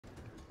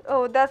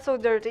Oh, that's so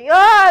dirty.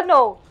 Ah,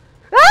 no!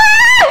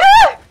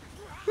 Ah!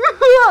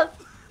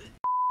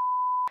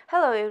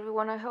 Hello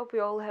everyone, I hope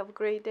you all have a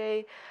great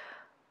day.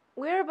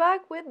 We're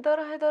back with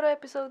Dorohedoro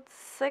episode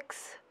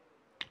 6.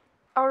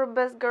 Our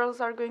best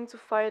girls are going to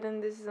fight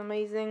and this is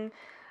amazing.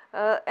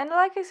 And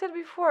like I said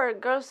before,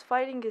 girls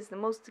fighting is the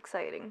most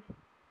exciting.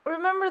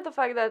 Remember the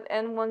fact that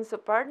N wants a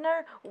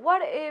partner?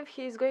 What if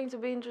he's going to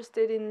be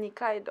interested in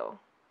Nikaido?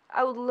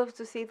 I would love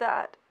to see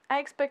that. I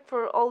expect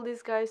for all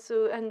these guys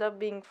to end up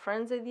being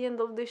friends at the end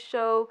of this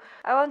show.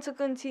 I want to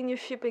continue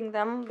shipping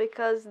them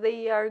because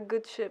they are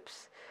good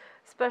ships.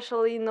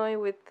 Especially Noi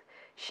with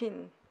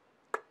Shin.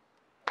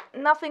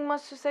 Nothing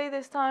much to say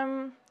this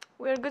time.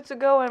 We're good to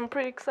go. I'm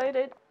pretty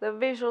excited. The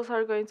visuals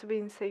are going to be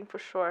insane for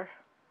sure.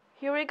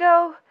 Here we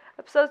go.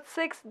 Episode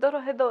 6,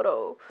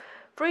 Dorohedoro.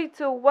 3,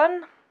 2,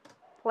 1,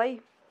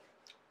 play.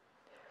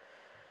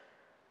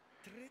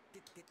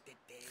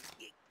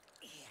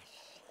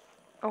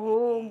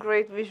 Oh,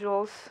 great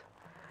visuals.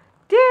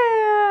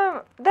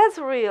 Damn! That's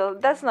real.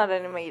 That's not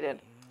animated.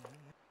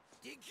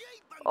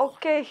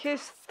 Okay,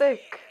 he's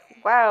thick.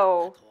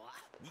 Wow.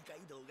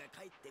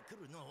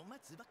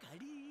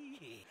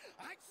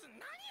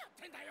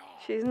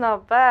 She's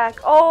not back.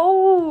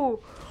 Oh!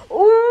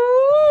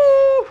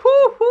 Ooh!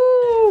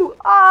 Hoo-hoo!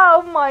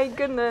 Oh my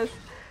goodness.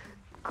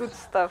 Good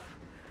stuff.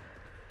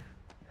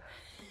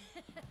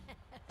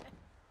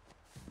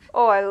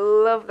 Oh, I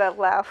love that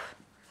laugh.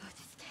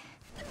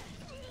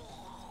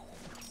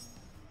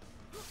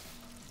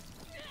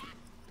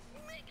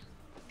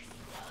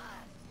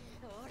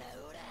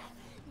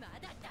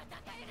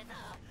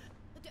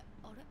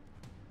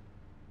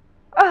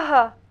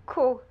 Ah,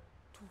 cool.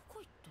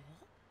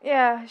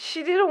 Yeah,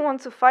 she didn't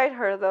want to fight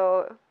her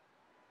though.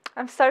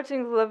 I'm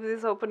starting to love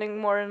this opening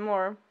more and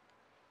more.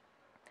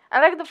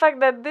 I like the fact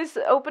that this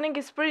opening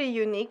is pretty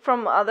unique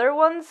from other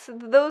ones.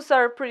 Those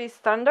are pretty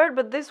standard,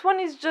 but this one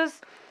is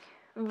just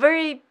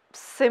very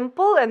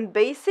simple and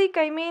basic.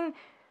 I mean,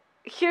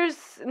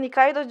 here's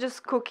Nikaido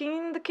just cooking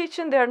in the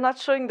kitchen. They're not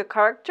showing the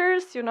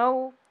characters, you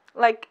know,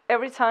 like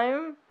every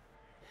time.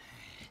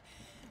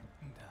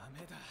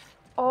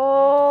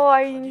 Oh,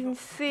 I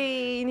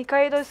see.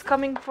 Nikaido is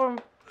coming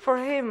for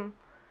him.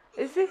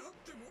 Is he?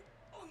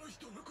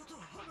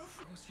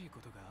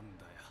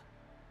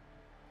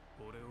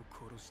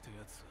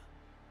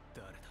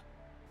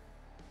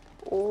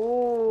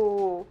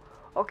 Oh,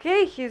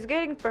 okay, he's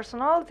getting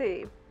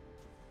personality.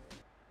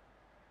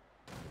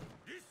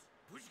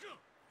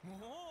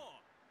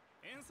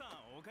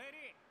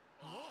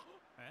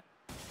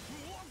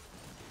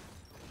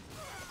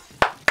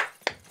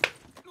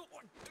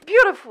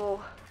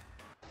 Beautiful.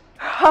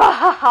 Ha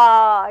ha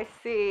ha, I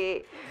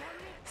see.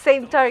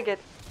 Same target.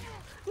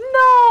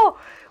 No!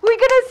 We're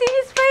gonna see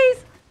his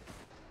face!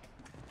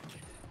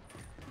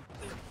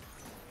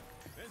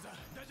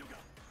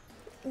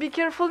 Be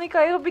careful,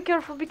 Nikaido, be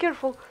careful, be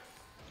careful.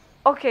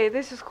 Okay,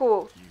 this is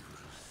cool.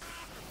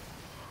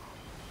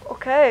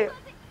 Okay.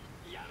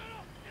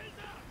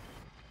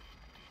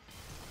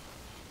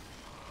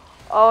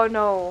 Oh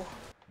no.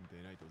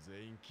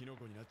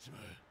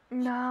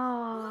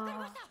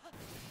 No.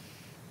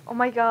 Oh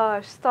my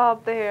gosh,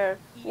 stop there.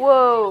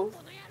 Whoa.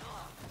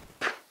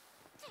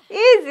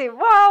 Easy.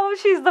 Wow,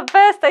 she's the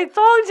best. I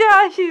told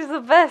ya, she's the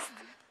best.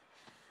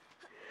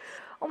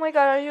 Oh my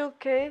god, are you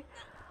okay?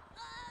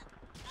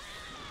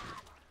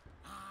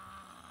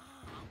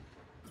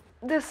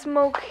 The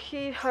smoke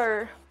hit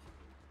her.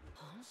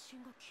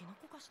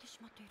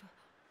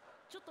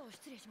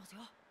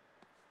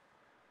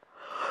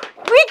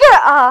 We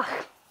got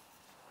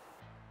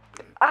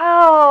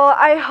Oh,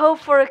 I hope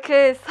for a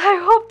kiss. I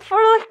hope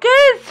for a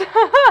kiss.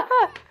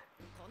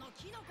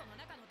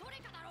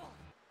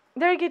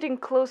 They're getting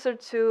closer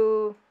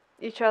to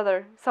each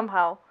other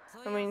somehow.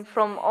 I mean,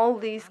 from all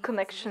these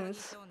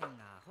connections.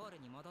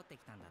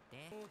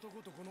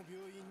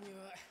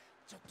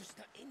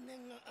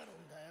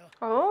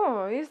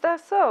 Oh, is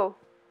that so?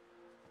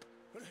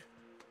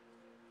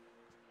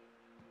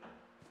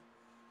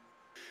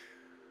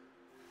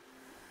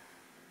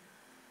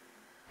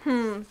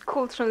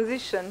 Cool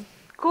transition.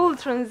 Cool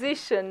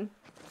transition.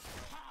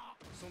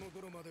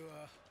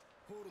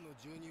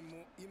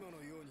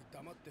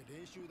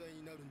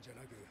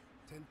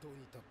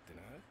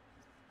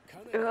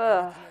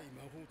 Ugh.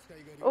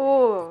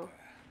 Oh,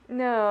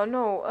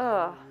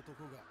 no.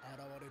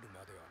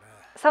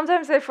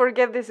 Sometimes I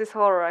forget this is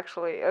horror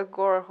actually, a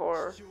gore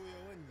horror.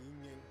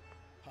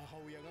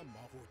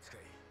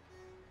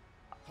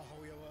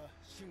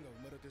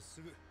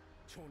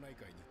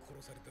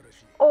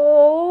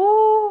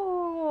 Oh!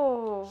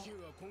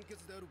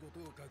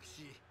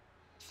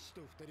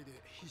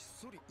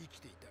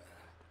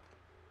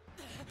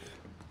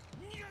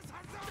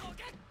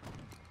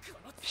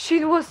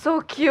 She was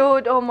so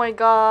cute, oh my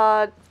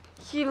god.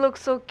 He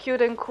looks so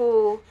cute and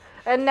cool.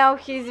 And now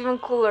he's even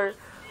cooler.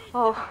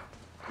 Oh.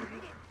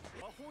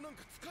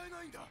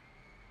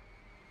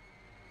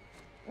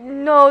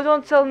 No,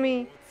 don't tell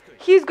me.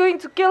 He's going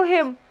to kill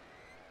him.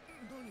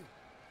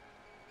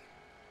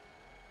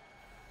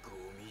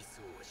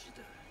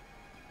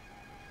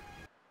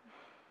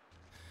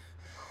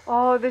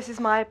 Oh, this is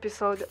my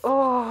episode.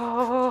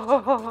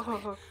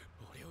 Oh,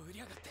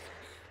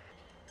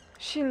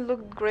 she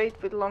looked great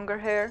with longer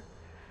hair.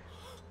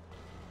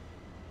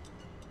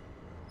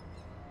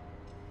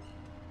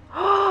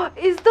 Oh,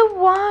 is the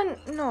one?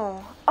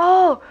 No.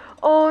 Oh,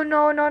 oh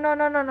no, no, no,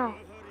 no, no, no.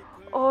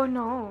 Oh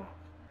no.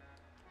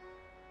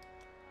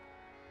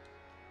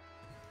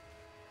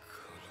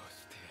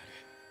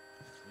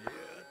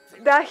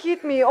 That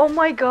hit me. Oh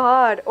my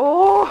god.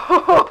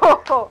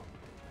 Oh.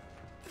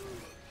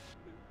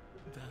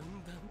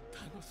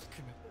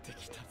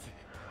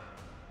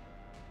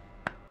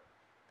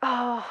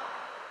 Oh.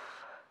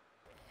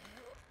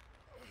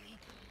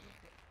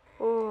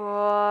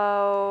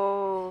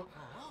 Wow.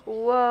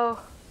 Whoa.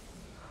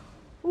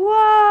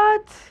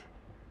 What?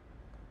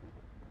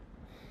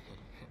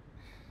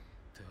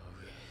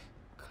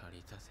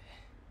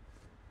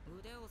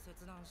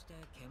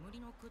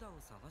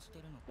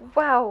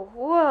 Wow.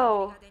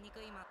 Whoa.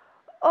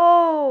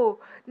 Oh,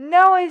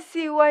 now I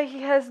see why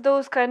he has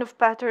those kind of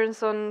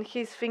patterns on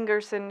his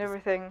fingers and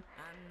everything.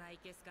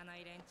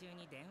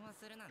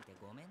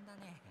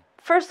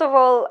 First of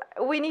all,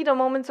 we need a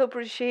moment to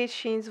appreciate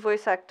Shin's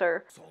voice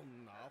actor.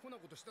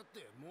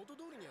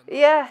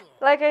 Yeah,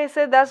 like I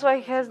said, that's why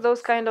he has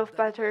those kind of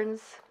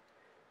patterns.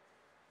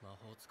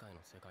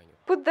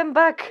 Put them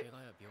back.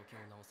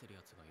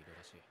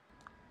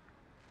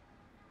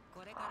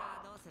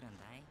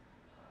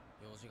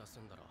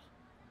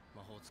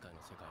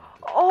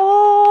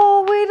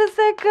 Oh, wait a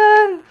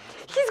second.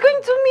 He's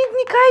going to meet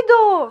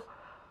Nikaido.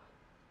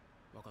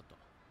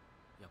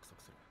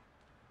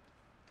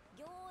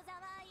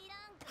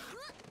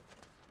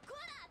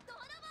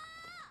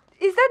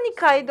 Is that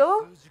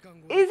Nikaido?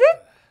 Is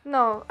it?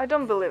 No, I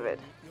don't believe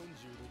it.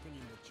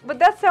 But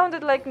that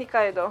sounded like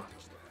Nikaido.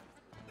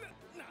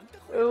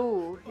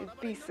 Oh, in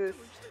pieces.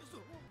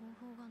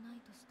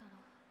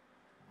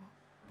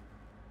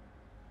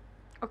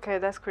 Okay,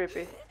 that's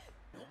creepy.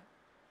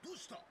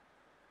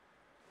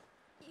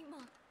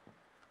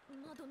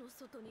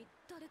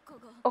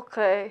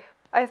 Okay,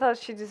 I thought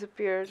she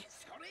disappeared.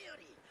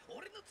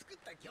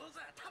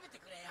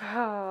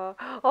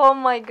 Oh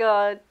my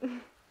god.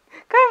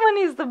 Kaimon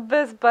is the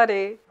best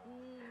buddy.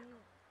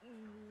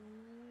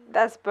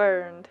 That's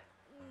burned.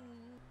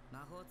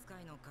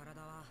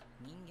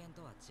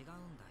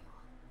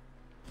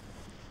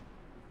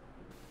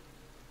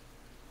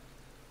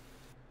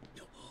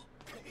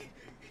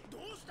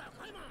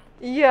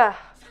 Yeah.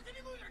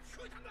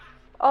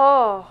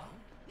 Oh.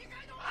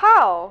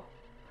 How?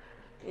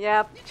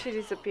 Yep, she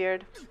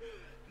disappeared.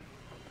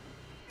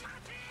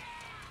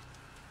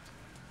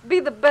 Be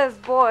the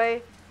best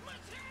boy.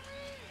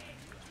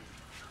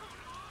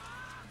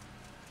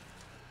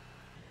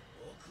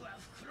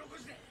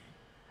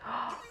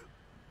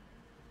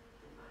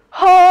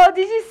 Oh,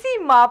 did you see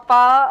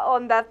Mappa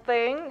on that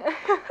thing?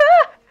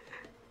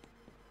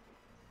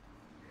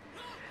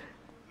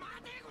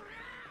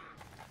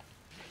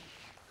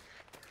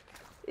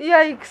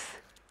 Yikes.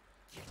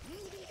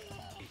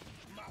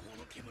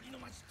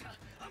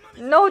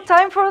 No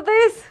time for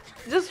this.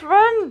 Just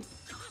run.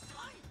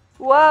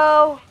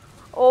 Wow.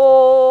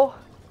 Oh.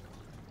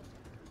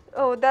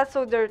 Oh, that's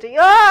so dirty.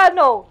 Ah,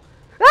 no.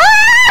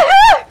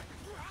 Ah!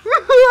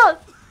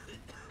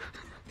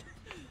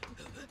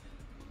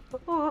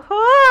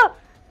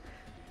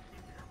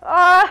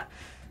 Ah.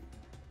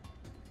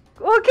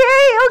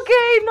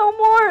 Okay, no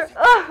more.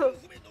 Ah.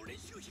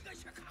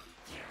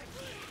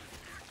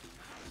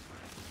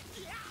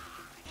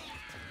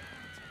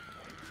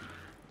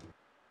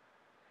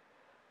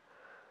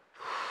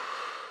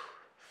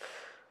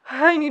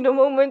 I need a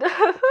moment.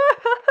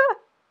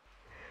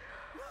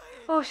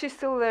 Oh, she's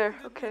still there.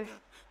 Okay.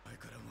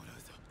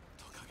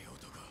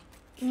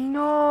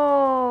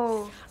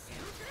 No.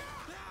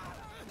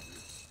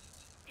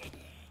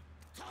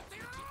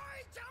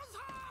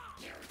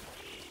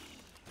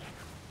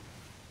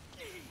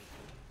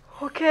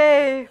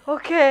 Okay.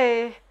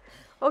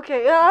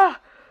 Ah.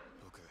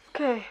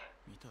 Okay.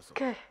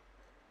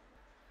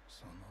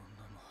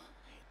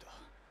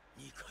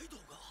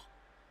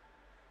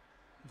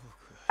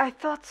 I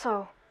thought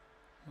so.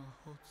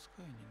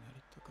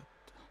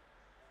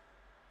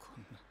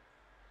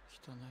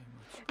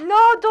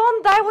 No,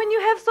 don't die when you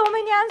have so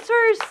many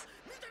answers.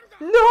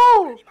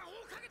 No.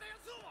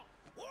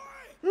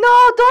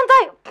 No, don't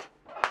die.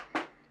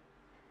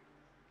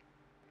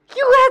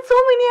 You had so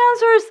many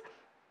answers.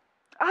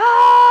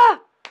 Ah.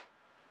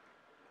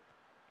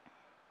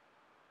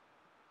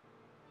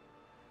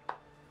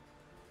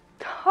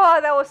 Oh,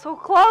 that was so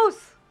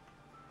close.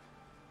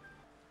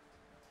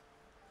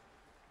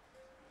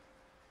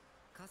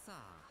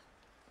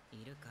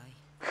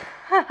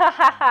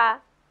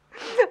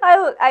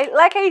 I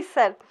like I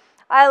said,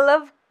 I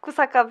love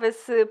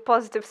Kusakabe's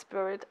positive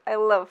spirit. I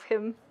love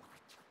him.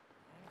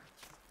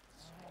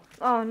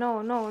 Oh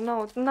no,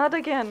 not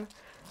again.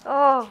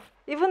 Oh,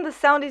 even the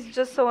sound is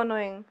just so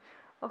annoying.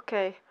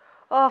 Okay.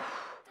 Oh.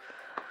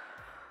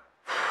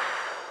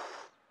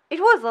 It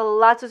was a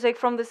lot to take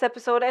from this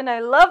episode, and I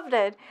loved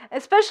it.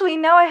 Especially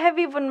now I have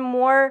even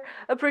more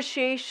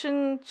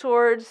appreciation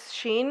towards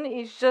Shin.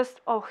 He's just,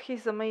 oh,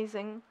 he's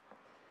amazing.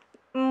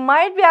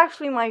 Might be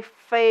actually my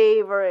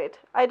favorite.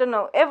 I don't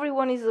know,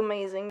 everyone is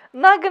amazing.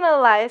 Not gonna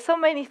lie, so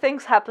many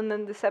things happened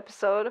in this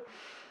episode.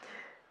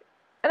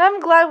 And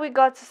I'm glad we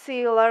got to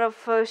see a lot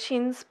of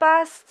Shin's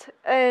past,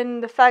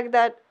 and the fact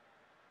that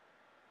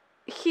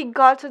he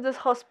got to this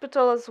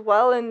hospital as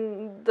well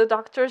and the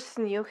doctors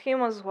knew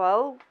him as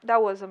well.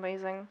 That was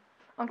amazing.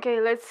 Okay,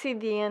 let's see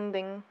the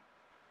ending.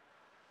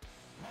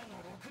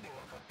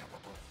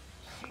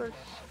 Of course.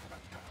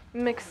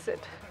 Mix it.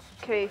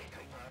 Okay.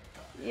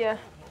 Yeah.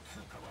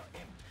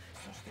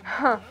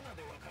 Huh.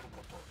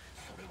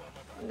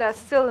 That's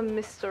still a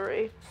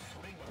mystery.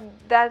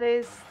 That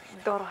is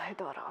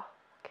Dorohedoro.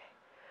 Okay.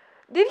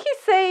 Did he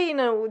say in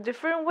a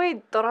different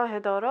way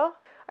Dorohedoro?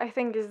 I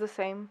think it's the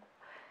same.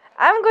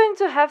 I'm going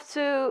to have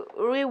to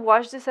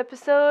rewatch this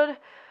episode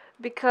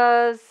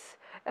because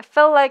I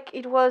felt like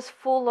it was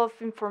full of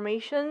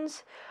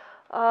informations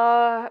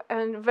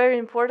and very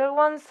important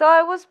ones. So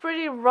I was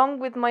pretty wrong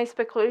with my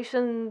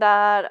speculation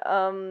that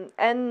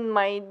En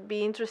might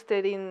be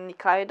interested in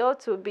Nikaido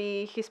to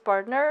be his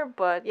partner.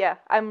 But yeah,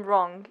 I'm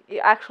wrong.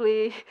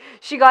 Actually,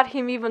 she got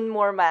him even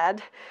more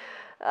mad.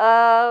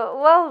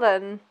 Well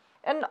then.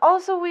 And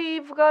also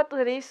we've got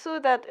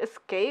Risu that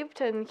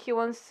escaped and he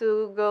wants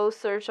to go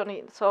search on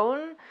its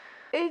own.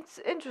 It's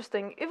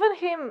interesting. Even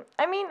him,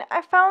 I mean,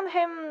 I found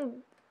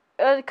him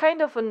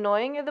kind of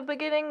annoying at the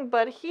beginning,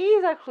 but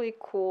he's actually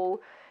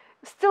cool.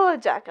 Still a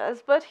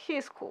jackass, but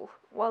he's cool.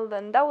 Well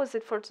then, that was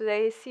it for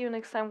today. See you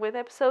next time with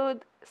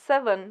episode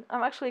 7.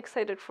 I'm actually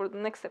excited for the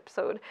next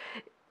episode.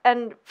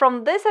 And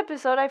from this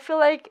episode, I feel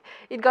like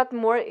it got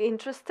more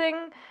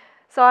interesting.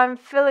 So I'm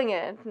feeling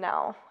it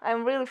now.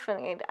 I'm really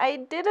feeling it. I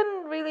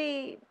didn't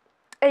really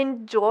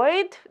enjoy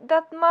it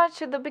that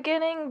much at the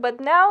beginning, but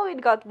now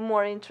it got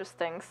more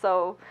interesting.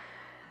 So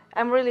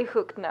I'm really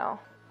hooked now.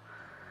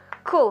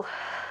 Cool.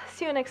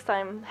 See you next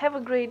time. Have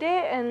a great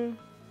day and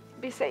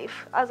be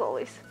safe as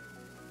always.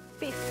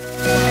 Peace.